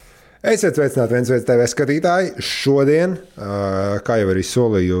Esiet sveicināti viens TV skatītāji. Šodien, kā jau arī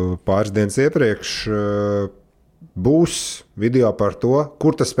solīju pāris dienas iepriekš, būs video par to,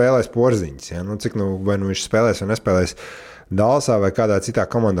 kur tas spēlēs Porziņš. Ja? Vai viņš spēlēs vai nespēlēs Dallasā vai kādā citā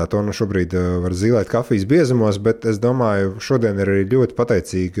komandā. To šobrīd var zīlēt kafijas biezumos, bet es domāju, šodien ir arī ļoti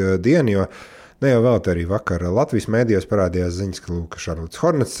pateicīga diena, jo ne jau vēl arī vakar Latvijas mēdījos parādījās ziņas, ka Šarlots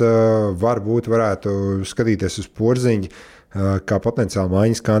Hornets varētu skatīties uz Porziņu kā potenciāli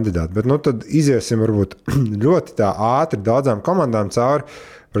maiņas kandidāti. Bet tad iziesim varbūt ļoti tā ātri daudzām komandām cauri,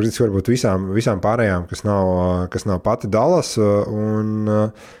 praktiski varbūt visām pārējām, kas nav pati Dallas, un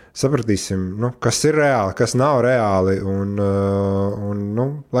sapratīsim, kas ir reāli, kas nav reāli, un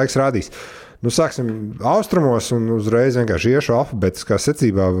laiks rādīs. Sāksim austrumos un uzreiz vienkārši iešu alfabētiskā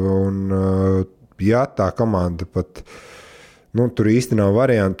secībā, un ja tā komanda pat tur īsti nav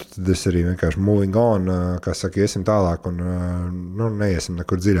variantu, tad es arī vienkārši moving on, kā saka, iesim tālāk un neiesim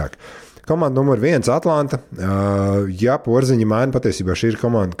nekur dziļāk. Komanda numur 1 Atlanta. Ja Porziņa maina, patiesībā šī ir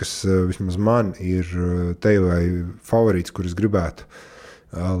komanda, kas vismaz man ir te vai favorīts, kur es gribētu,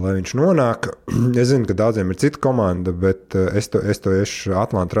 lai viņš nonāk. Es zinu, ka daudziem ir cita komanda, bet es to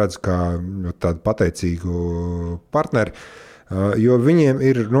Atlantu redzu kā tādu pateicīgu partneri. Jo viņiem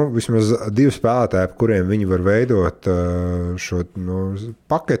ir vismaz 2 spēlētāji, ap kuriem viņi var veidot šo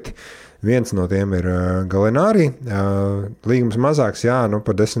paketi. Viens no tiem ir Gallinari. Līgums mazāks,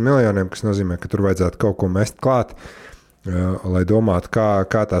 par 10 miljoniem, kas nozīmē, ka tur vajadzētu kaut ko mest klāt, lai domātu,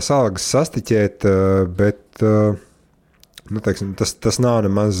 kā tās algas sastiķēt, bet teiksim, tas nav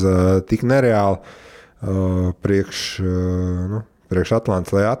nemaz tik nereāli priekš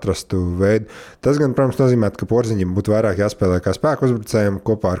Atlantas, lai atrastu veidu. Tas gan, protams, nozīmē, ka Porziņam būtu vairāk jāspēlē kā spēku uzbrucējiem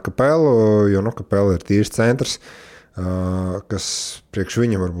kopā ar Kapelu, jo Kapela ir tīrs centrs, kas priekš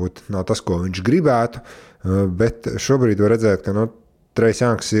viņam varbūt nav tas, ko viņš gribētu, bet šobrīd var redzēt, ka Trejs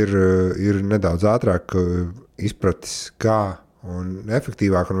Janks ir nedaudz ātrāk izpratis, kā un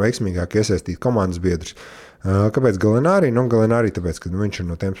efektīvāk un veiksmīgāk iesaistīt komandas biedrus. Kāpēc Gallinari? Gallinari tāpēc, ka viņš ir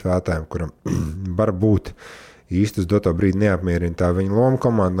no tiem spēlētājiem, kuram var būt īsti uz doto brīdi neapmierina tā viņa loma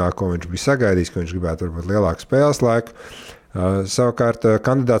komandā, ko viņš bija sagaidījis, ka viņš gribētu varbūt lielāku spēles laiku. Savukārt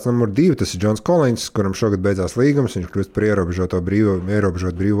kandidāts numur 2, tas ir Džons Kolins, kuram šogad beidzās līgums, viņš kļūst par ierobežotu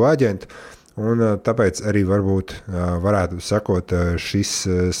brīvu aģentu, un tāpēc arī varbūt varētu sekot šis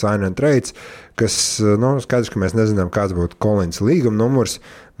sign and trades, kas, skaidrs, ka mēs nezinām, kāds būtu Kolins līguma numurs,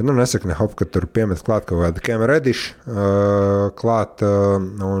 bet nesaka ne hop, ka tur piemet klāt kaut kādu Cam Reddish klāt,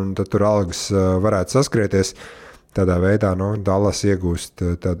 un tad tur algas varētu saskrieties. Tādā veidā Dallas iegūst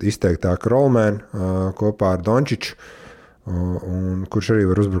tādu izteiktāku rollmanu kopā ar Dončiču, kurš arī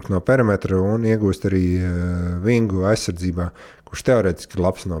var uzbrukt no perimetra un iegūst arī vingu aizsardzībā, kurš teorētiski ir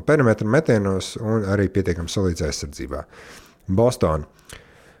labs no perimetra metienos un arī pietiekami solīts aizsardzībā. Boston.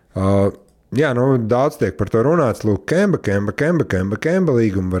 Daudz tiek par to runāts. Lūk, Kemba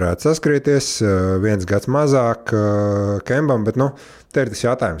līgumu varētu saskrieties, 1 gads mazāk Kembam, bet te ir tas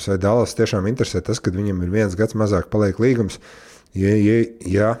jautājums, vai Dallas tiešām interesē tas, kad viņam ir 1 gads mazāk paliek līgums.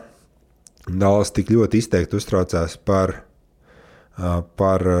 Ja Dallas tik ļoti izteikti uztraucās par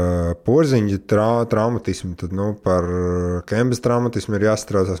Porziņa traumatismu, tad par Kembas traumatismu ir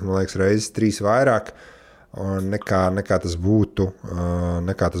jāsatraucās, man liekas, reizes 3 vairāk. Nekā tas būtu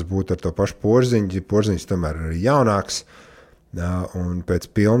ar to pašu Porziņu. Porziņš tomēr ir jaunāks, un pēc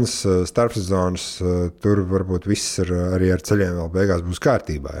pilnas starpsezonas tur varbūt viss arī ar ceļiem vēl beigās būs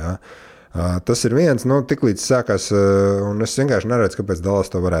kārtībā. Ja? Tas ir viens, tiklīdz sākās, un es vienkārši neredzu, kāpēc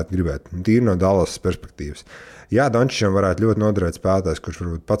Dallas to varētu gribēt. Tīri no Dallas perspektīvas. Jā, Dončičam varētu ļoti noderēt spēlētājs, kurš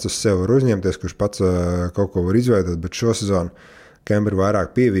varbūt pats uz sevi var uzņemties, kurš pats kaut ko var izveidot, bet šo sezonu Kemba ir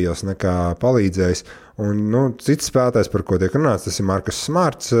vairāk pievījos nekā palīdzējis. Un, cits spēlētājs, par ko tiek runāts, tas ir Marcus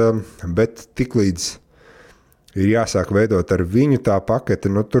Smarts, bet tiklīdz ir jāsāk veidot ar viņu tā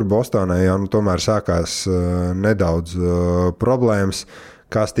pakete, tur Bostonai jau tomēr sākās nedaudz problēmas,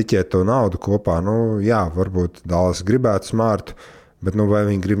 kā stiķēt to naudu kopā. Jā, varbūt Dallas gribētu Smartu, bet vai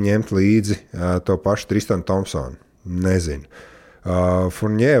viņi grib ņemt līdzi to pašu Tristanu Thompsonu? Nezinu.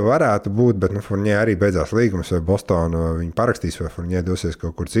 Fournier varētu būt, bet Fournier arī beidzās līgums, vai Bostonu viņi parakstīs, vai Fournier dosies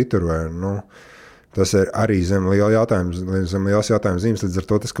kaut kur citur, vai tas ir arī zem liels jautājums zīmes, līdz ar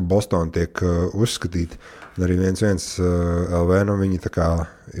to tas, ka Bostonu tiek uzskatīti, un arī 1-1 LV, viņi tā kā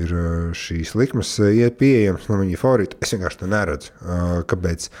ir šīs likmes pieejams, viņi favorīti, es vienkārši to neredzu,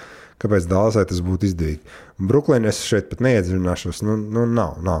 kāpēc Dallasai tas būtu izdevīgi. Brooklyn es šeit pat neiedziļināšos,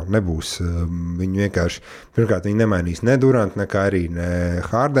 nebūs. Viņi vienkārši, pirmkārt, viņi nemainīs ne Durant, nekā arī ne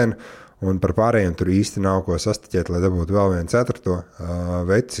Harden, un par pārējiem tur īsti nav ko sastiķēt, lai dabūtu vēl 1/4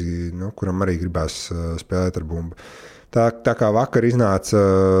 veci, kuram arī gribās spēlēt ar bumbu. Tā kā vakar iznāca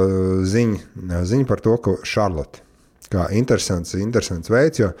ziņa par to, ka Charlotte, kā interesants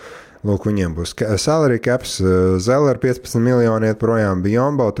veids, jo lūk, viņiem būs salary caps, Zeller 15 miljoni iet projām,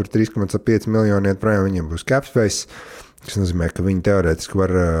 Bjombo tur 3,5 miljoni iet projām, viņiem būs cap space, kas nozīmē, ka viņi teorētiski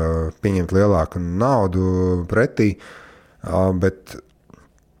var pieņemt lielāku naudu pretī, bet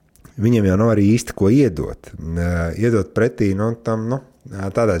viņiem jau nav arī īsti ko iedot. Iedot pretī,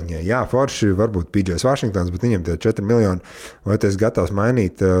 tādā ziņā, jā, forši varbūt PJs Washingtons, bet viņiem tie 4 miljoni, vai tu esi gatavs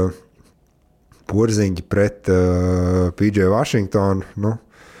mainīt Porziņģi pret PJ Washingtonu,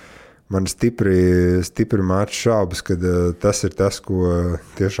 man stipri māca šaubas, ka tas ir tas, ko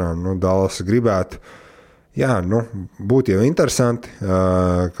tiešām Dallas gribētu. Jā, būtu jau interesanti,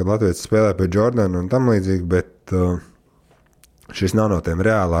 kad Latvijas spēlē pie Jordana un tam līdzīgi, bet šis nav no tiem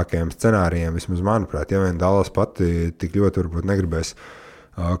reālākajiem scenārijiem, vismaz manuprāt, ja vien Dallas pati tik ļoti varbūt negribēs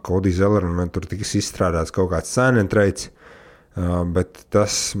Cody Zeller un man tur tiks izstrādāts kaut kāds sign and trades, bet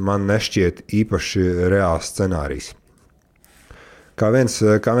tas man nešķiet īpaši reāls scenārijs. Kā viens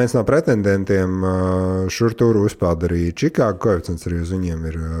no pretendentiem šur tur uzpeld arī Čikāga, koeficients arī uz viņiem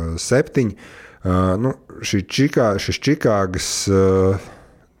ir 7. Šis Čikāgas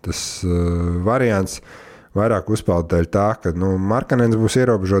variants vairāk uzpeld dēļ tā, ka Markanens būs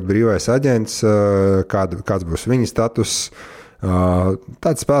ierobežot brīvais aģents, kāds būs viņa status.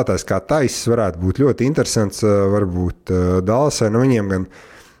 Tāds spēlētājs kā Taiss varētu būt ļoti interesants, varbūt Dallasai. Viņiem gan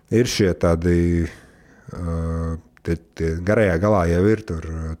ir šie tādi tie garajā galā jau ir tur,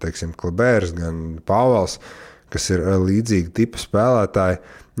 teiksim, Klebērs, gan Pāvels, kas ir līdzīgi tipa spēlētāji.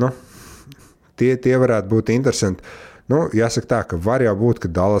 Tie varētu būt interesanti. Jāsaka tā, ka var jau būt, ka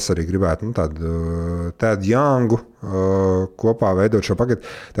Dallas arī gribētu tādu Youngu kopā veidot šo paketu.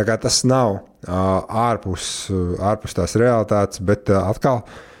 Tā kā tas nav ārpus tās realitātes, bet atkal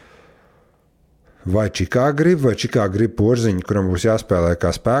vai Čikāga grib Porziņu, kuram būs jāspēlē kā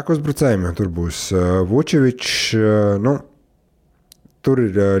spēku uzbrucējiem, tur būs Vučevičs. Tur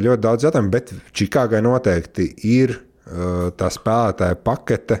ir ļoti daudz jautājumu, bet Čikāgai noteikti ir tā spēlētāja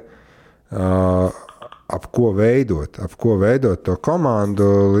pakete, ap ko veidot to komandu.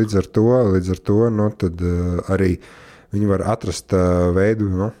 Līdz ar to tad arī viņi var atrast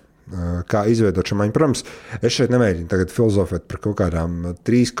veidu, kā izveidot šo maiņu. Protams, es šeit nemēģinu tagad filozofēt par kaut kādām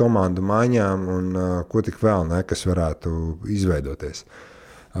 3 komandu maiņām un ko tik vēl, kas varētu izveidoties.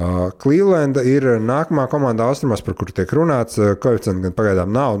 Clevelanda ir nākamā komanda austrumos, par kuru tiek runāts. Koeficients gan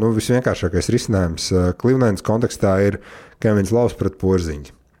pagaidām nav. Visvienkāršākais risinājums Clevelandas kontekstā ir Kevins Lovs pret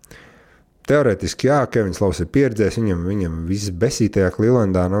Porziņu. Teorētiski, jā, Kevins Lovs ir pieredzējis, viņam viss besītajā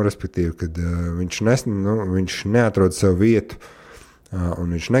Clevelandā, respektīvi, kad viņš neatrod sev vietu, un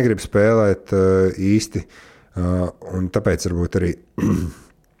viņš negrib spēlēt īsti, un tāpēc varbūt arī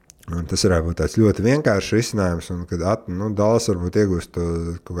tas varētu būt tāds ļoti vienkāršs risinājums, un kad Dallas varbūt iegūst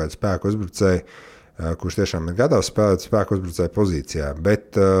kaut kādu spēku uzbrucēju, kurš tiešām ir gatavs spēlēt spēku uzbrucēju pozīcijā,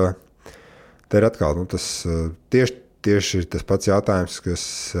 bet te ir atkal tas tieši tas pats jautājums, kas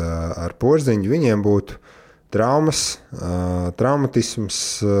ar Porziņu viņiem būtu traumatisms,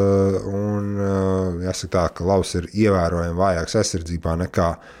 un jāsaka tā, ka Lovs ir ievērojami vājāks aizsardzībā nekā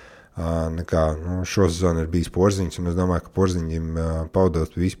šo sezonu ir bijis Porziņš, un es domāju, ka Porziņam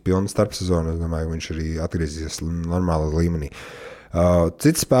paudot visu pilnu starpsezonu, es domāju, ka viņš arī atgriezīsies normālā līmenī.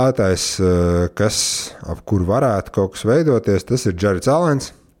 Cits spēlētājs, ap kuru varētu kaut kas veidoties, tas ir Jareds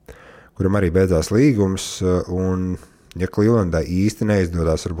Allens, kuram arī beidzās līgums, un ja Clevelandai īsti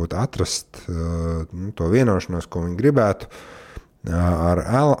neizdodas varbūt atrast to vienošanos, ko viņi gribētu ar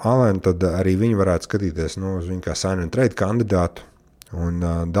Allenu, tad arī viņi varētu skatīties uz viņu kā sign and trade kandidātu. Un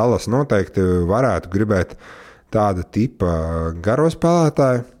Dallas noteikti varētu gribēt tāda tipa garo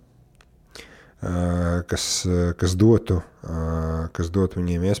spēlētāju, kas dotu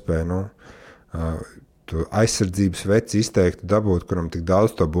viņiem iespēju aizsardzības veci izteikti dabūt, kuram tik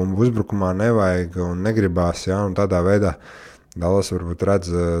daudz to bumbu uzbrukumā nevajag un negribās, un tādā veidā Dallas varbūt redz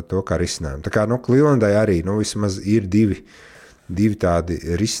to kā risinājumu. Tā kā Clevelandai arī vismaz ir divi tādi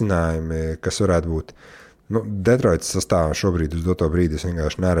risinājumi, kas varētu būt. Detroits sastāvā šobrīd uz doto brīdi es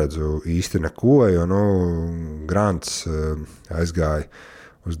vienkārši neredzu īsti neko, jo Grants aizgāja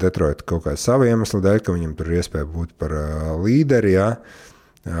uz Detroitu kaut kādu savu iemeslu dēļ, ka viņam tur ir iespēja būt par līderi,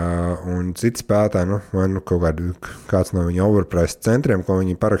 un citi spēlētāji, kāds no viņa overpriced centriem, ko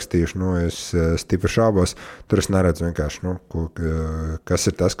viņi parakstījuši, es stipri šaubos, tur es neredzu vienkārši, kas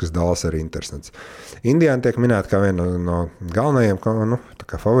ir tas, kas Dallas arī interesants. Indiāna tiek minēta kā viena no galvenajiem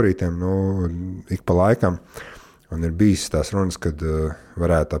favorītiem, ik pa laikam, un ir bijis tās runas, kad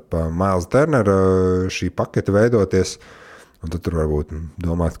varētu ap Miles Turner šī pakete veidoties, un tad tur varbūt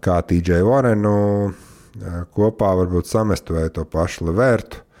domāt, kā TJ Warrenu kopā varbūt samestu vai to pašu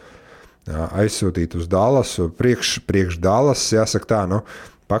Levērtu, aizsūtīt uz Dallasu. Priekš Dallas, jāsaka tā, nu,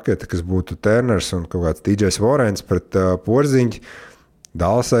 pakete, kas būtu Turners un kaut kāds DJs Warrens pret Porziņu.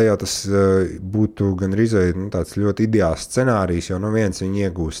 Dallasai jau tas būtu gandrīz tāds ļoti ideāls scenārijs, jo no viens viņi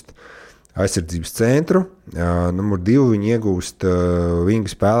iegūst aizsardzības centru, numur 2 viņi iegūst vingu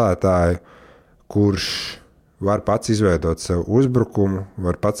spēlētāju, kurš var pats izveidot sev uzbrukumu,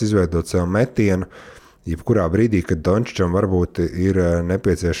 var pats izveidot sev metienu, jebkurā brīdī, kad Dončičam varbūt ir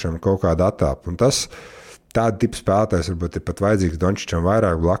nepieciešama kaut kāda atāpa. Un tas tāda tipa spēlētājs varbūt ir pat vajadzīgs Dončičam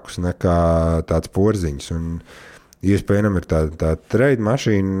vairāk blakus nekā tāds Porziņš. Un iespējams ir tā trade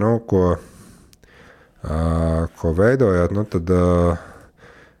mašīna, nu, ko veidojot, nu, tad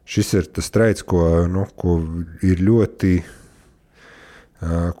šis ir tas trades, ko ir ļoti,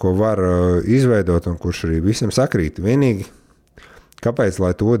 ko var izveidot un kurš arī visam sakrīt. Vienīgi, kāpēc,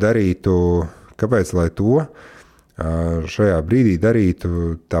 lai to šajā brīdī darītu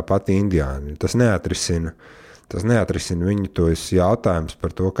tā pati Indiāna? Tas neatrisina viņu tos jautājums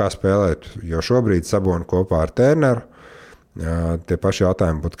par to, kā spēlēt, jo šobrīd Saboni kopā ar Turneru. Tie paši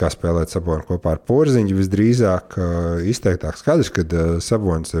jautājumi būtu, kā spēlēt Saboni kopā ar Porziņu. Visdrīzāk izteiktāk skaidrs, kad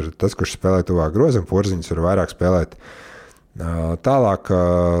Sabonis ir tas, kurš spēlē tuvāk grozam, Porziņš var vairāk spēlēt tālāk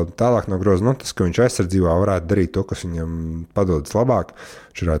no groza. Nu, tas, ka viņš aizsardzībā varētu darīt to, kas viņam padodas labāk.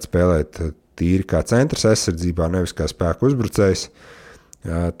 Viņš varētu spēlēt tīri kā centrs aizsardzībā, nevis kā spēku uzbrucējs.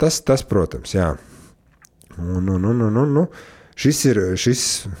 Tas, protams, jā.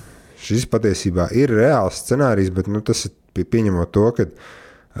 Šis patiesībā ir reāls scenārijs, bet tas ir pieņemot to, ka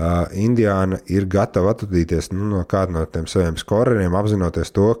Indiāna ir gatava atradīties no kāda no tiem saviem skoreriem, apzinoties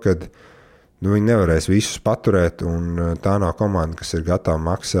to, ka viņi nevarēs visus paturēt, un tā nav komanda, kas ir gatava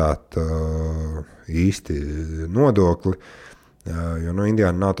maksāt īsti nodokli, jo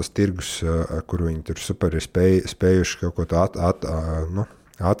Indiāna nav tas tirgus, kur viņi tur super ir spējuši kaut ko tā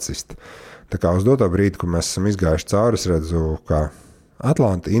atsist. Tā kā uz doto brīdi, kad mēs esam izgājuši cauri, es redzu, kā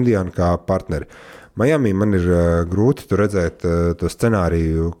Atlanta, Indiāna kā partneri. Miami man ir grūti tur redzēt to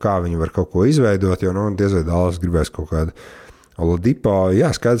scenāriju, kā viņi var kaut ko izveidot, jo diez vai Dallas gribēs kaut kādu Oladipo.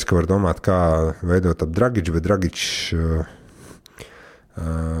 Jā, skaidrs, ka var domāt, kā veidot ap Dragiču, bet Dragičs,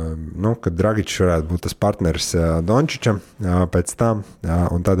 kad Dragičs varētu būt tas partneris Dončičam pēc tam,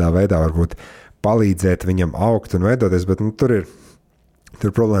 un tādā veidā varbūt palīdzēt viņam augt un veidoties, bet tur ir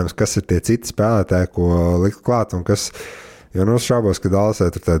problēmas, kas ir tie citi spēlētāji, ko likt klāt, un kas, jo šaubos, ka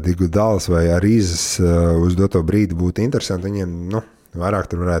Dallasai tur tādi Iguodals vai Arīzes uz doto brīdi būtu interesanti, viņiem, vairāk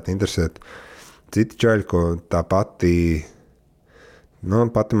tur varētu interesēt citi čaļi, ko tā pati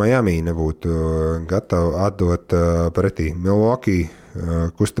Miami nebūtu gatava atdot pretī. Milwaukee,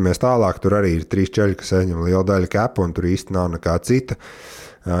 kustamies tālāk, tur arī ir 3 čaļi, kas aizņem lielu daļu kepu, un tur īsti nav nekā cita.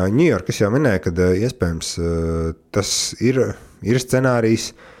 New York, es jau minēju, ka iespējams tas ir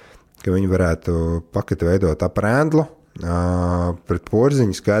scenārijs, ka viņi varētu paketi veidot ap Randlu pret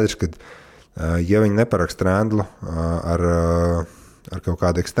Porziņu. Skaidrs, ka ja viņi neparakst Randlu ar kaut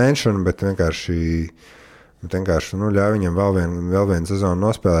kādu extension, bet vienkārši ļauj viņam vēl vienu sezonu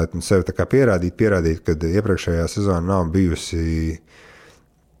nospēlēt un sevi tā kā pierādīt, kad iepriekšējā sezona nav bijusi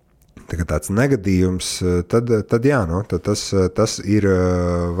tāds negadījums, tad jā, tad tas ir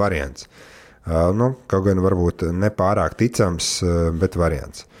variants. Kaut gan varbūt nepārāk ticams, bet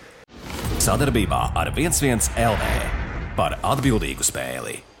variants. Sadarbībā ar 11 LV par atbildīgu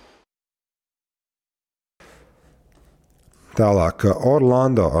spēli. Tālāk,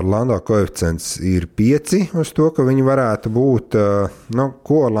 Orlando koeficients ir 5 uz to, ka viņi varētu būt,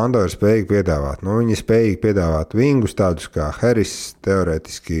 ko Orlando ir spējīgi piedāvāt. Viņi ir spējīgi piedāvāt vingus tādus kā Harris,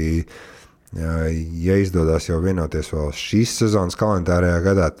 teorētiski, ja izdodas jau vienoties vēl šīs sezonas kalendārajā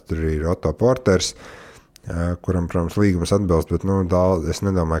gadā, tad tur ir Otto Porters, kuram, protams, līgums atbilst, bet es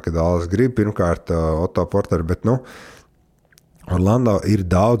nedomāju, ka Dallas grib pirmkārt Otto Porteru, bet Orlando ir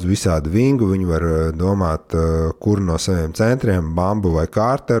daudz visādu vingu, viņi var domāt, kur no saviem centriem, Bambu vai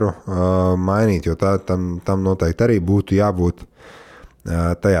Kārteru mainīt, jo tam noteikti arī būtu jābūt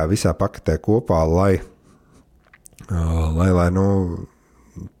tajā visā paketē kopā, lai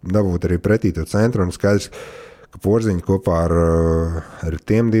dabūt arī pretī to centru, un skaidrs, ka Porziņu kopā ar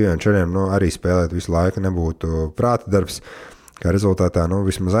tiem diviem čaļiem arī spēlēt visu laiku nebūtu prāta darbs. Kā rezultātā,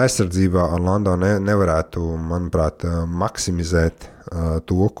 vismaz aizsardzībā Orlando nevarētu, manuprāt, maksimizēt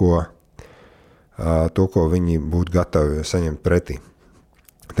to, ko viņi būtu gatavi saņemt pretī.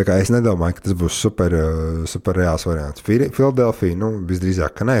 Tā kā es nedomāju, ka tas būs super reāls variants. Philadelphia,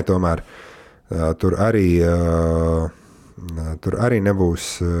 visdrīzāk, ka nē, tomēr tur arī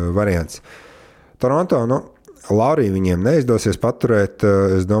nebūs variants. Toronto, Lauriju viņiem neizdosies paturēt.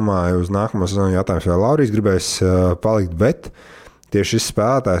 Es domāju, uz nākamo sezonu jautājums, vai Laurijs gribēs palikt, bet tieši šis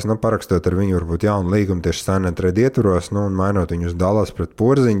spēlētājs, parakstot ar viņu varbūt jaunu līgumu tieši sign and trade ietvaros, un mainot viņu uz Dallas pret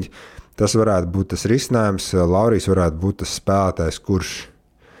Porziņu, tas varētu būt tas risinājums. Laurijs varētu būt tas spēlētājs, kurš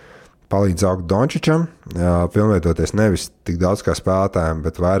palīdz augt Dončičam, pilnveidoties nevis tik daudz kā spēlētājiem,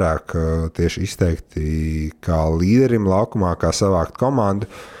 bet vairāk tieši izteikti kā līderim laukumā, kā savākt komandu.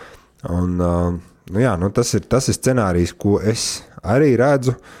 Un, tas ir scenārijs, ko es arī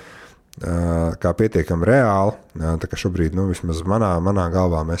redzu kā pietiekami reāli. Tā kā šobrīd, vismaz manā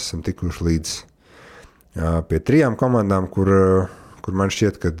galvā mēs esam tikuši līdz pie 3 komandām, kur man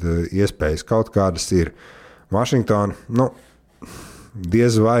šķiet, ka iespējas kaut kādas ir. Washington,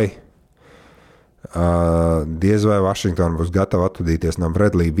 diez vai Washington būs gatava atvadīties no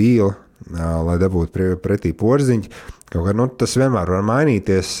Bradley Beala, lai dabūtu pretī Porziņu. Kaut kā, tas vienmēr var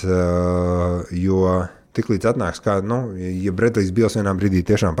mainīties, jo tiklīdz atnāks kāda, ja Bradleys Beals vienā brīdī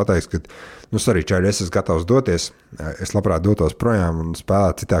tiešām pateiks, ka, čaļi, es esmu gatavs doties, es labprāt dotos projām un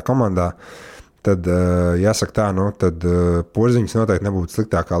spēlēt citā komandā, tad jāsaka tā, tad Porziņš noteikti nebūtu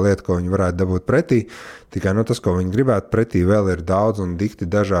sliktākā lieta, ko viņi varētu dabūt pretī. Tikai tas, ko viņi gribētu pretī, vēl ir daudz un dikti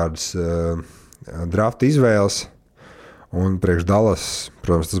dažādas drafta izvēles. Un priekš Dallas,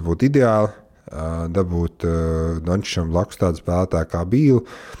 protams, tas būtu ideāli dabūt Dončičam blakus tādu spēlētāju kā Bealu.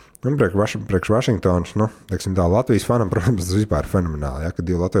 Un priekš Vašingtonas, teiksim tā, Latvijas fanam, protams, tas vispār ir fenomenāli, ka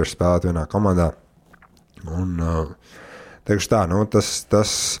 2 latvieši spēlētu vienā komandā. Un teikšu tā,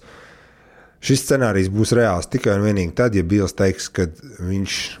 šis scenārijs būs reāls tikai un vienīgi tad, ja Beals teiks, ka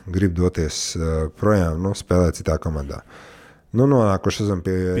viņš grib doties projām, spēlēt citā komandā. Nonākuši esam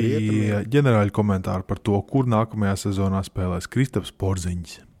pie rietumiem. Ģenerāļa komentāri par to, kur nākamajā sezonā spēlēs Kristaps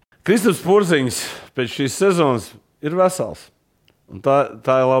Porziņš. Kristaps Porziņš pēc šīs sezonas ir vesels. Un tā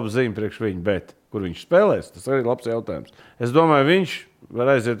ir laba zīme priekš viņu, bet kur viņš spēlēs, tas arī ir labs jautājums. Es domāju, viņš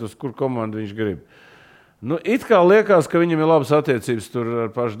var aiziet uz kur komandu viņš grib. It kā liekas, ka viņam ir labas attiecības tur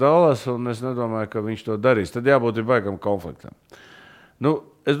ar pašu Dallas, un es nedomāju, ka viņš to darīs. Tad jābūt ir baigam konfliktam.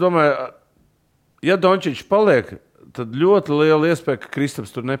 Es domāju, ja Dončičs paliek, tad ļoti liela iespēja, ka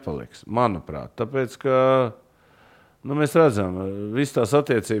Kristaps tur nepaliks, manuprāt. Tāpēc, ka mēs redzam visas tās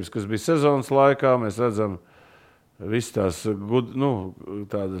attiecības, kas bija sezonas laikā, mēs redzam visas tās,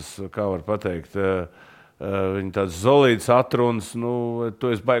 tādas, kā var pateikt, viņa tādas zolītas atrunas,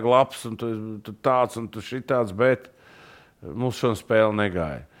 tu esi baigi labs, un tu tāds, un tu šitāds, bet mums šo spēli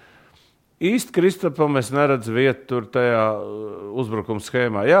negāja. Īsti Kristapam es neredzu vietu tur tajā uzbrukuma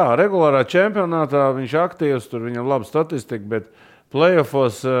schēmā. Jā, regulārā čempionātā viņš aktīvs, tur viņam laba statistika, bet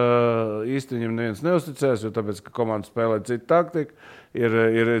playoffos īsti viņam neviens neuzticēs, jo tāpēc, ka komanda spēlē citu taktiku, ir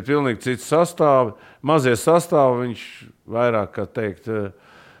pilnīgi cits sastāvi. Mazie sastāvi viņš vairāk, kā teikt,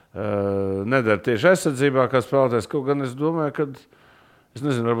 nedara tieši aizsardzībā, kā spēlētājs. Kaut gan es domāju, ka, es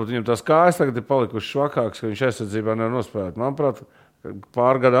nezinu, varbūt viņam tās kājas tagad ir palikušas švakākas, ka viņš aizsardzībā nevar nospēlēt. Manuprāt,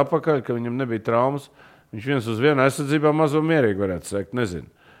 pār gadu apakaļ, ka viņam nebija traumas, viņš viens uz vienu aizsardzībā mazo mierīgi varētu sēkt. Nezinu,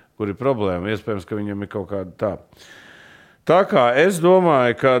 kur ir problēma. Iespējams, ka viņam ir kaut kāda tā. Tā kā es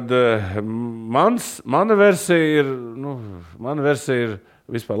domāju, ka mana versija ir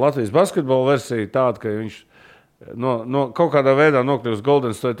vispār Latvijas basketbola versija tāda, ka viņš kaut kādā veidā nokļūst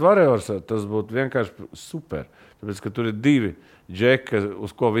Golden State Warriors, tas būtu vienkārši super. Tāpēc, ka tur ir 2 džeki,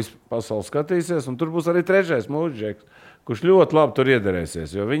 uz ko visu pasauli skatīsies, un tur būs arī 3. mūsu džeks, kurš ļoti labi tur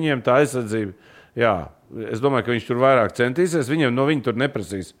iederēsies, jo viņiem tā aizsardzība, es domāju, ka viņš tur vairāk centīsies, no viņa tur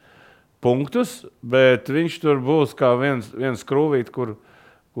neprasīs punktus, bet viņš tur būs kā viens skrūvīt, kur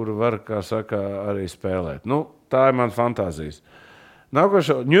var, kā saka, arī spēlēt. Tā ir man fantāzijas.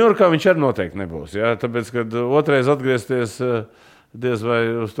 Nākošo, Ņujorkā viņš arī noteikti nebūs, tāpēc, kad otrais atgriezties diez vai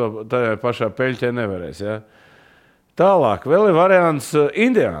uz to tajā pašā peļķē nevarēs, Tālāk, vēl ir variants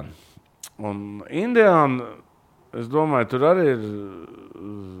Indiāna. Un Indiāna, es domāju, tur arī ir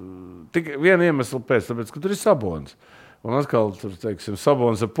tik viena iemesla pēc, tāpēc, ka tur ir Sabonis. Un atkal, tur, teiksim,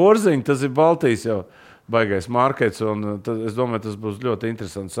 Sabonis ar Porziņu, tas ir Baltijas jau baigais markets, un es domāju, tas būs ļoti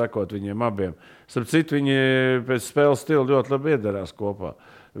interesanti sekot viņiem abiem. Starp citu, viņi pēc spēles stila ļoti labi iedarās kopā.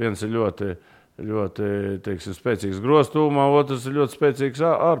 Viens ir ļoti, teiksim, spēcīgs groztūmā, otrs ir ļoti spēcīgs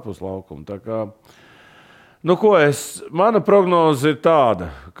ārpus laukuma. Tā kā, mana prognoze ir tāda,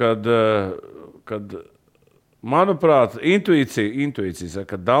 kad manuprāt, intuīcija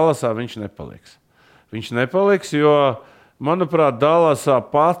saka, ka Dallasā viņš nepaliks. Viņš nepaliks, jo, manuprāt, Dallasā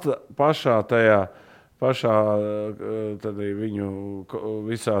pašā viņu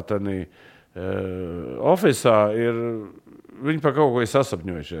visā tādā ofisā viņi par kaut ko ir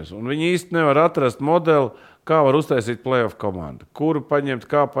sasapņojušies. Un viņi īsti nevar atrast modeli, kā var uztaisīt playoff komandu. Kuru paņemt,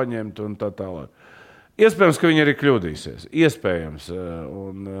 kā paņemt un tā tālāk. Iespējams, ka viņi arī kļūdīsies. Iespējams.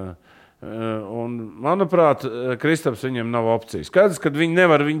 Un manuprāt, Kristaps viņiem nav opcijas. Skaidrs, ka viņi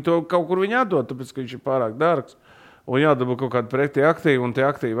nevar viņu to kaut kur viņu atdot, tāpēc, ka viņš ir pārāk dārgs. Un jādabū kaut kādi pretī aktīvi, un tie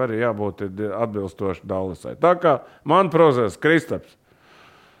aktīvi arī jābūt atbilstoši Dallasai. Tā kā man prozēs Kristaps.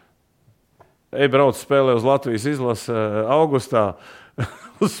 Brauc spēlē uz Latvijas izlase augustā.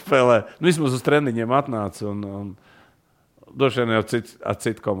 Uzspēlē. Vismaz uz treniņiem atnāca un droši vien jau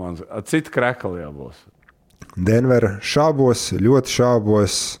citu komandu, citu krekali jābūs. Denver šābos, ļoti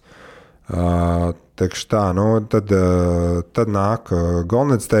šābos. Teikšu tā, tad nāk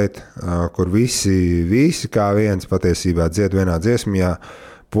Golden State, kur visi kā viens patiesībā dzied vienā dziesmijā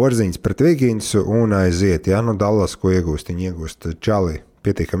Porziņš pret Viginsu un aiziet. Ja? Dallas, ko iegūst? Viņi iegūst Čali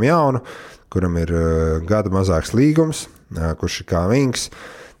pietiekami jaunu, kuram ir gada mazāks līgums, kurš ir kā Vings.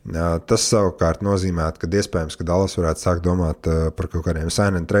 Tas savukārt nozīmē, ka iespējams, ka Dallas varētu sākt domāt par kaut kādiem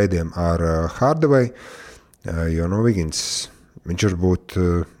sign and tradeiem ar Hardaway, jo Vigins, viņš varbūt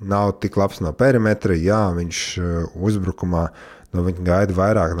nav tik labs no perimetra, jā, viņš uzbrukumā no viņa gaida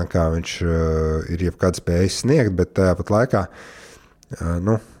vairāk nekā viņš ir jebkad spējis sniegt, bet tajā pat laikā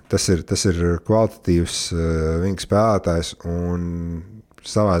tas ir kvalitatīvs viņa spēlētājs un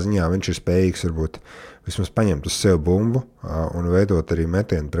savā ziņā viņš ir spējīgs varbūt vismaz paņemt uz sevi bumbu un veidot arī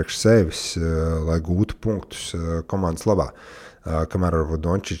metienu priekš sevis, lai gūtu punktus komandas labā. Kamēr varbūt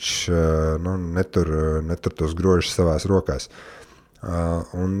Dončičs netur tos grožus savās rokās.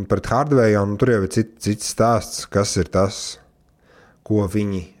 Un pret Hardaway tur jau ir cits stāsts, kas ir tas, ko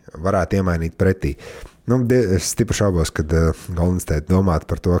viņi varētu iemainīt pretī. Es stipri šaubos, kad Golden State domātu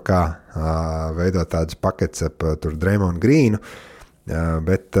par to, kā veidot tādas paketes ap tur Draymond Greenu,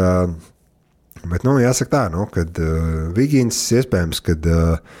 bet jāsaka tā, kad Vigins iespējams, kad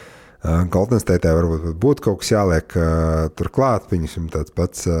Golden State varbūt būtu kaut kas jāliek turklāt, viņam tāds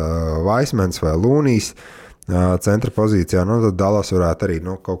pats Vaismans vai Lūnijs centra pozīcijā, tad Dallas varētu arī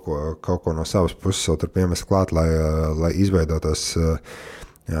kaut ko no savas puses vēl tur piemest klāt, lai izveidotos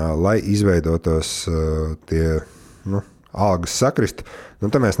tie algas sakristu.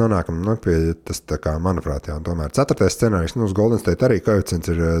 Tad mēs nonākam pie tas, tā kā, manuprāt, tomēr 4. scenārijs, uz Golden State arī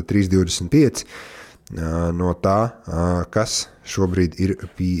koeficients ir 3,25 no tā, kas šobrīd ir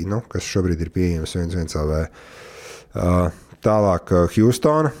pieejams 1-1 LV. Tālāk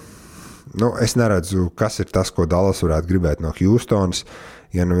Houstona. Es neredzu, kas ir tas, ko Dallas varētu gribēt no Houstonas.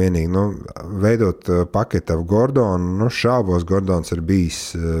 Ja vienīgi veidot paketi ap Gordonu, šābos Gordons ir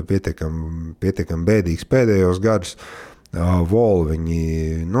bijis pietiekam bēdīgs pēdējos gadus. Vol viņi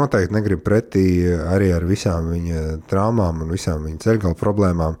noteikti negrib pretī arī ar visām viņa traumām un visām viņa ceļgala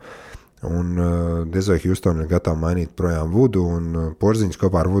problēmām. Un diez vai Houston ir gatava mainīt projām Vudu, un Porziņš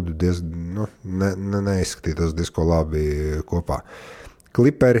kopā ar Vudu neizskatītos diezko labi kopā.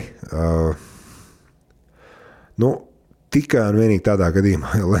 Kliperi, tikai un vienīgi tādā gadījumā,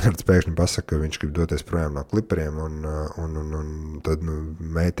 ja Lenards pēkšņi pasaka, ka viņš grib doties projām no Kliperiem, un tad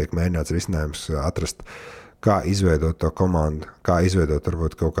tiek mēģināts risinājums atrast, kā izveidot to komandu, kā izveidot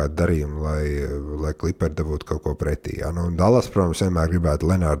varbūt kaut kādu darījumu, lai Kliperi dabūtu kaut ko pretī. Dallas, protams, vienmēr gribētu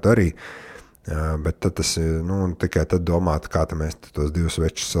Lenardu arī, bet tad tas, tikai tad domāt, kā mēs tos divus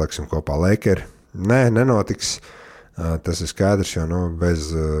večus saliksim kopā. Lakeri. Nenotiks. Tas ir skaidrs, jo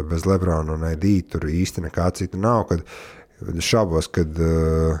bez Lebrona un AD tur īsti nekā cita nav, kad šaubos, kad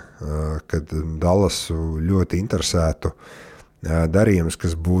Dallasu ļoti interesētu darījums,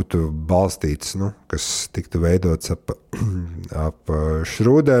 kas būtu balstīts, kas tiktu veidots ap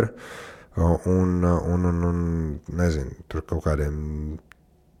Šrūderu un nezinu, tur kaut kādiem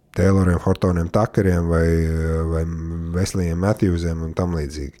Tayloriem, Hortoniem, Takeriem vai Wesleyiem Matthewsiem un tam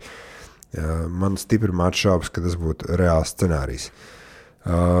līdzīgi. Man stipri māt šaubas, ka tas būtu reāls scenārijs.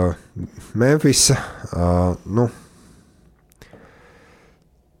 Memphisa, no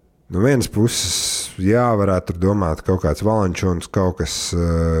vienas puses, varētu domāt kaut kāds Valančuns, kaut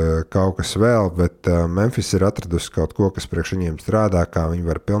kas vēl, bet Memphis ir atradusi kaut ko, kas priekš viņiem strādā, kā viņi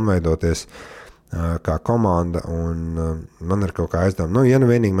var pilnveidoties kā komanda, un man ir kaut kā aizdoma. Ja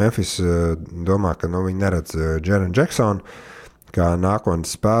vienīgi Memphis domā, ka viņi neredz Jaren Jacksonu kā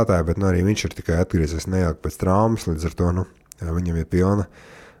nākotnes spēlētāju, bet arī viņš ir tikai atgriezies neilgi pēc traumas, līdz ar to viņam ir pilna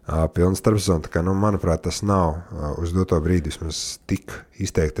starpsezona. Tā kā, manuprāt, tas nav uz doto brīdi vismaz tik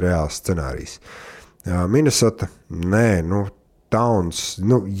izteikti reāls scenārijs. Minnesota, Towns,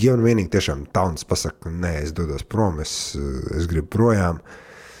 ja vienīgi tiešām Towns pasaka, es dodos prom, es gribu projām,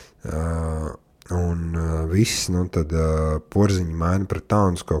 un viss, tad Porziņi maina pret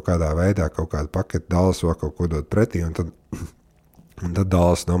Towns kaut kādā veidā, kaut kādu paketu, Dallas vēl kaut ko dot pretī, un tad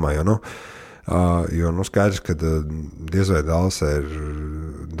Dallas domā, Jo skaidrs, ka diez vai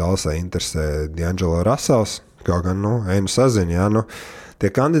Dallasai interesē D'Angelo Russells, kaut gan, ej sazini, jā, tie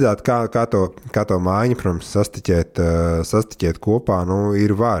kandidāti, kā to mājiņu, protams, sastiķēt kopā,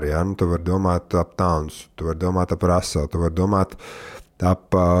 ir var, jā, tu vari domāt ap Towns, tu vari domāt ap Russell, tu vari domāt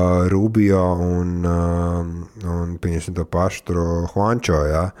ap Rubio un pieņemsim to pašu tur Juancho,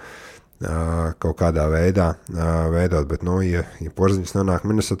 jā, kaut kādā veidā veidot, bet, ja Porziņš nonāk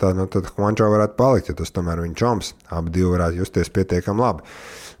Minnesotā, tad Juancho varētu palikt, jo tas tomēr viņa čoms, abi divi varētu justies pietiekami labi,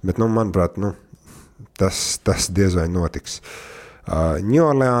 bet, manuprāt, tas diez vai notiks. New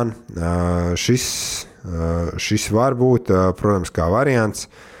Orleans, šis var būt, protams, kā variants,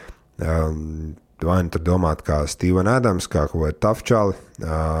 vai nu tur domāt kā Steven Adams, kā kaut vai Tafčali,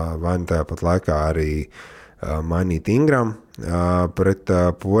 vai nu tāpat laikā arī mainīt Ingram pret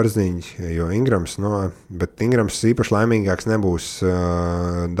Porziņu, jo Ingrams, bet Ingrams īpaši laimīgāks nebūs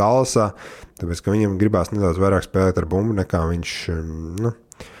Dallasā, tāpēc, ka viņam gribās nedaudz vairāk spēlēt ar bumbu, nekā viņš,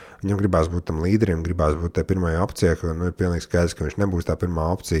 viņam gribās būt tam līderim, gribās būt tā pirmajā opcijā, ka ir pilnīgi skaidrs, ka viņš nebūs tā pirmā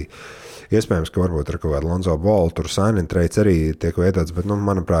opcija. Iespējams, ka varbūt ar kaut kādu Lonzo Ballu, tur sign and trades arī tiek veidots, bet,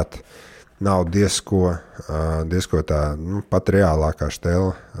 manuprāt, nav diezko tā pat reālākā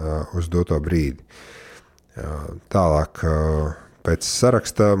štela uz doto brīdi. Tālāk pēc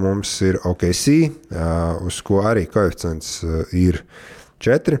saraksta mums ir OKC, uz ko arī koeficients ir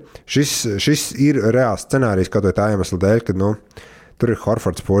 4. Šis ir reāls scenārijs, kaut vai tā iemesla dēļ, kad, tur ir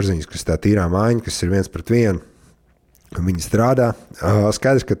Horfords Porziņš, kas tā tīrā mājiņa, kas ir 1-1. Viņi strādā.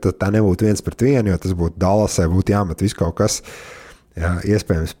 Skaidrs, ka tā nebūtu 1-1, jo tas būtu Dallasai, būtu jāmet visu kaut kas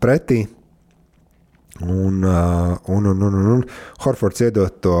iespējams pretī. Un Horfords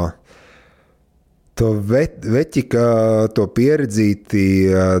iedot to veķika, to pieredzīti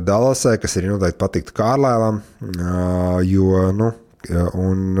Dallasai, kas arī noteikti patiktu Kārlailam, jo,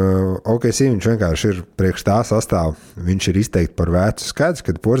 un OKC viņš vienkārši ir priekš tā sastāv, viņš ir izteikti par vecu. Skaidrs,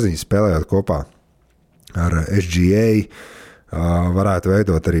 kad Porziņš spēlējot kopā ar SGA varētu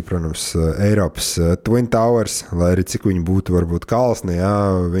veidot arī, protams, Eiropas Twin Towers, lai arī cik viņi būtu varbūt kalsni,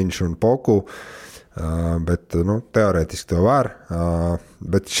 viņš un Poku, bet, teorētiski to var,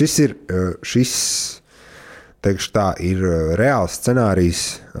 bet šis teikšu tā, ir reāls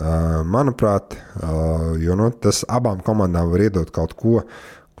scenārijs, manuprāt, jo tas abām komandām var iedot kaut ko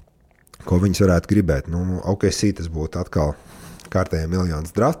viņas varētu gribēt. OKC tas būtu atkal kārtējā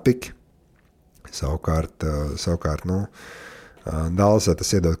miljonus draft pick, savukārt Dallasā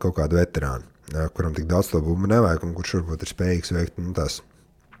tas iedod kaut kādu veterānu, kuram tik daudz to bumbu nevajag un kurš varbūt ir spējīgs veikt tās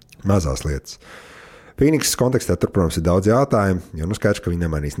mazās lietas. Phoenixas kontekstā tur, protams, ir daudz jautājumu, jo skaidrs, ka viņi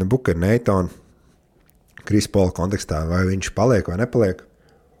nemainīs ne Booker, ne Ayton, Chris Paul kontekstā, vai viņš paliek vai nepaliek.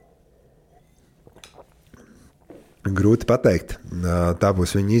 Grūti pateikt. Tā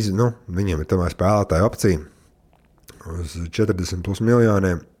būs viņiem ir tomēr spēlētāja opcija uz 40+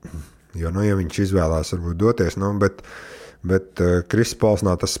 miljoniem, jo, ja viņš izvēlās varbūt doties, bet Chris Pauls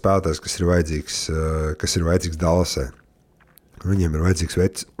nav tas spēlētājs, kas ir vajadzīgs Dallasai. Viņiem ir vajadzīgs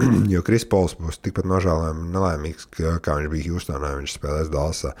veids, jo Chris Pauls būs tikpat nožēlojami nelaimīgs, kā viņš bija Houstonā, viņš spēlēs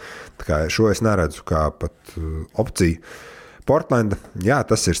Dallasā. Tā kā šo es neredzu kā pat opciju. Portlanda, jā,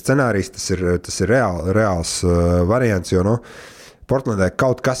 tas ir scenārijs, tas ir reāls variants, jo Portlandai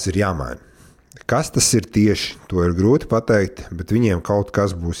kaut kas ir jāmaina. Kas tas ir tieši, to ir grūti pateikt, bet viņiem kaut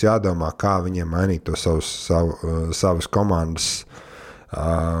kas būs jādomā, kā viņiem mainīt to savas komandas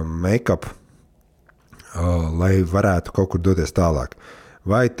make-up, lai varētu kaut kur doties tālāk.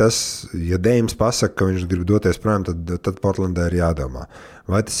 Vai tas, ja Deims pasaka, ka viņš grib doties projām, tad Portlandē ir jādomā.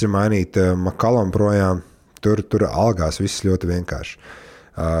 Vai tas ir mainīt McCollum projām, tur algās viss ļoti vienkārši.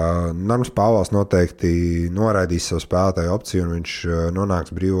 Norms Pāvals noteikti noraidīs savu spēlētāju opciju un viņš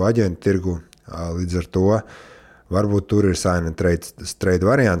nonāks brīvu aģentu tirgu. Līdz ar to varbūt tur ir sign and trade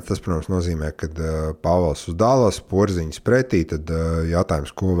variants. Tas, protams, nozīmē, ka Pāvals uz Dallas, Porziņš pretī, tad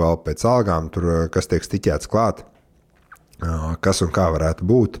jautājums, ko vēl pēc algām, tur kas tiek stiķēts klāt, kas un kā varētu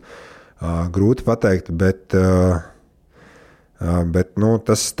būt. Grūti pateikt, bet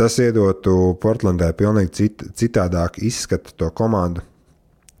tas iedotu Portlandē pilnīgi citādāk izskatu to komandu,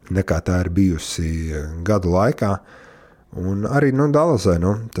 nekā tā ir bijusi gadu laikā. Un arī Dallasai,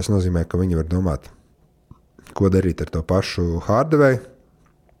 tas nozīmē, ka viņi var domāt, ko darīt ar to pašu Hardaway,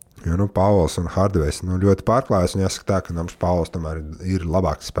 jo Pāvils un Hardaway ļoti pārklājas, un jāsaka tā, ka Nams Pāvils tomēr ir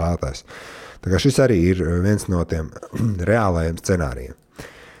labāks spēlētājs. Tā kā šis arī ir viens no tiem reālajiem scenārijiem.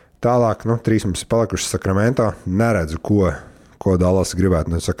 Tālāk, 3 mums ir palikuši Sacramento. Neredzu, ko Dallas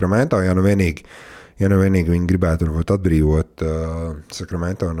gribētu no Sacramento, ja nu vienīgi viņi gribētu varbūt atbrīvot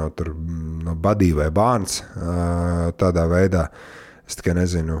Sacramento no Buddy vai Barnes tādā veidā. Es tikai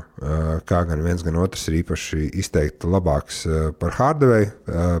nezinu, kā gan viens, gan otrs ir īpaši izteikti labāks par Hardaway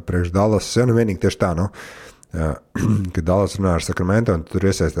priekš Dallas. Vienīgi tieši tā, kad Dallas runā ar Sacramento, un tur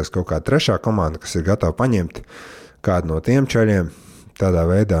iesaistās kaut kāda trešā komanda, kas ir gatava paņemt kādu no tiem ceļiem, tādā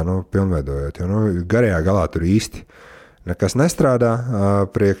veidā pilnveidojot. Jo garajā galā tur īsti nekas nestrādā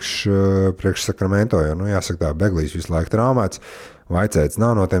priekš Sacramento, jo, jāsaka tā, Beglīs visu laiku traumēts. Vaicēts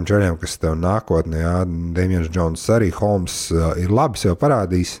nav no tiem ceļiem, kas tev nākotnē, Damians Jones arī, Holmes ir labi sev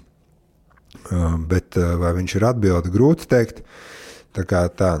parādījis, bet vai viņš ir atbildi, grūti teikt. Tā kā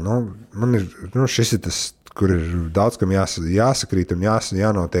tā, man ir, šis ir tas, kur ir daudz kam jāsakrīt un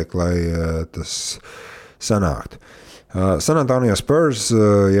jānotiek, lai tas sanāktu. San Antonio Spurs,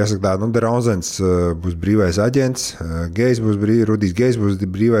 jāsaka tā, DeRozans būs brīvais aģents, Rudijs Gejs būs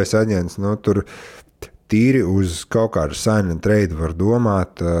brīvais aģents, tur tīri uz kaut kādu sign and trade var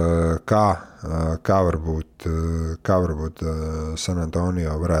domāt, kā varbūt San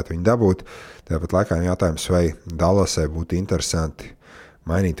Antonio varētu viņu dabūt. Tāpat laikā jautājums, vai Dallasai būtu interesanti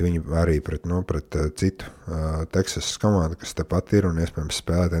mainīt viņu arī pret citu Teksasas komandu, kas tepat ir un iespējams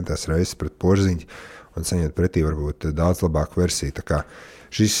spēlēt entās reizes pret Porziņu un saņemt pretī varbūt daudz labāku versiju. Tā kā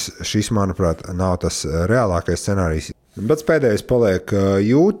šis, manuprāt, nav tas reālākais scenārijs. Bet pēdējais paliek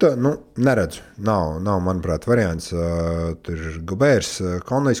Jūta. Neredzu. Nav, manuprāt, variants. Tur ir Gobērs,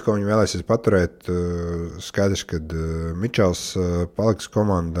 Konlijs, ko viņi vēlēsies paturēt. Skaidrs, ka Mičels paliks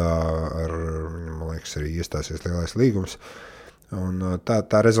komandā ar, man liekas, arī iestāsies lielais līgums. Un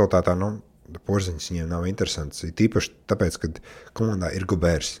tā rezultātā, Porziņš viņiem nav interesants. Tīpaši tāpēc, ka komandā ir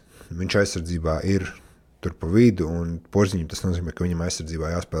Gobērs. Viņš aizsardzībā ir tur pa vidu, un Porziņam tas nozīmē, ka viņam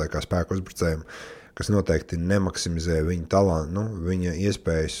aizsardzībā jāspēlē kā spēku uzbrucējiem, kas noteikti nemaksimizē viņa talantu, viņa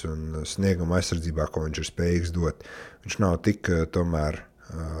iespējas un sniegumu aizsardzībā, ko viņš ir spējīgs dot. Viņš nav tik tomēr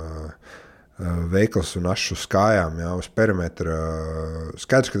veikls un ašs uz kājām, uz perimetra.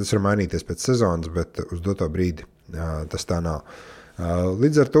 Skaidrs, ka tas var mainīties pēc sezonas, bet uz doto brīdi tas tā nav.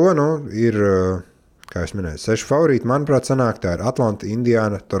 Līdz ar to ir, kā es minēju, 6 favorīti. Manuprāt, sanāk, tā ir Atlanta,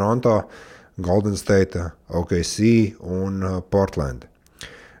 Indiana, Toronto, Golden State, OKC un Portland.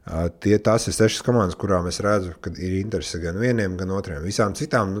 Tās ir 6 komandas, kurām es redzu, ka ir interese gan vieniem, gan otriem. Visām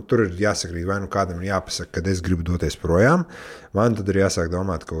citām tur ir jāsakrīt, vai kādam ir jāpasaka, kad es gribu doties projām. Man tad ir jāsāk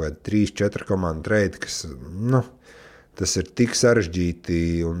domāt kaut kādi 3-4 komandu trade, kas, tas ir tik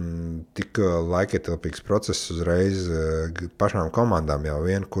sarežģīti un tik laikietilpīgs process uzreiz pašām komandām jau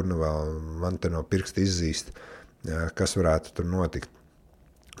vien, kur vēl man te no pirksta izzīst, kas varētu tur notikt.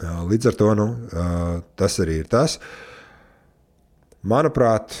 Līdz ar to, tas arī ir tas.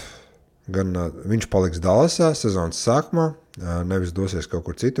 Manuprāt, gan viņš paliks Dallasā sezonas sākumā, nevis dosies kaut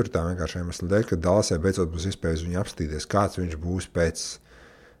kur citur, tā vienkārši iemesla dēļ, ka Dallasai beidzot būs iespējas viņu apstīties, kāds viņš būs pēc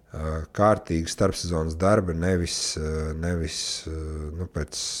kārtīgas starpsezonas darba, nevis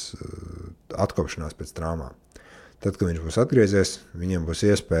pēc atkopšanās pēc traumām. Tad, kad viņš būs atgriezies, viņiem būs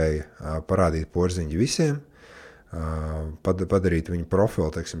iespēja parādīt Porziņu visiem, padarīt viņu profilu,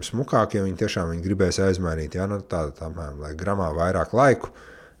 teiksim, smukāk, ja viņi tiešām gribēs aizmainīt, lai gramā vairāk laiku,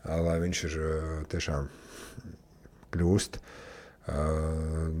 lai viņš ir tiešām kļūst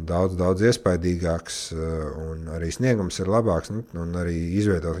daudz iespaidīgāks un arī sniegums ir labāks, un arī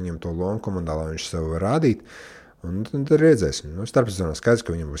izveidot viņam to lomu komandā, lai viņš sev var rādīt. Un tad redzēsim. Starpsezonā skaidrs,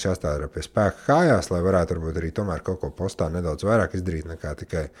 ka viņam būs jāstādā pie spēka kājās, lai varētu varbūt arī tomēr kaut ko postā nedaudz vairāk izdarīt nekā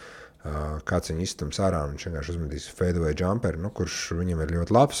tikai kāds viņu izstums ārā un viņš vienkārši uzmetīs fadeaway jumperi, kurš viņam ir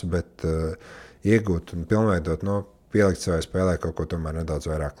ļoti labs, bet iegūt un pilnveidot, pielikt savai spēlē kaut ko tomēr nedaudz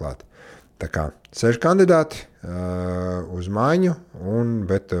vairāk klāt. Tā kā 6 kandidāti uz maiņu,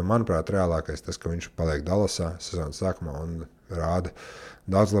 bet, manuprāt, reālākais tas, ka viņš paliek Dallasā sezonas sākumā un rāda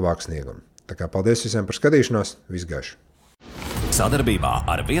daudz labāku sniegumu. Tā kā paldies visiem par skatīšanos, visgaišu! Sadarbībā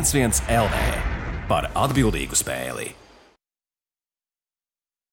ar 11 LV par atbildīgu spēli.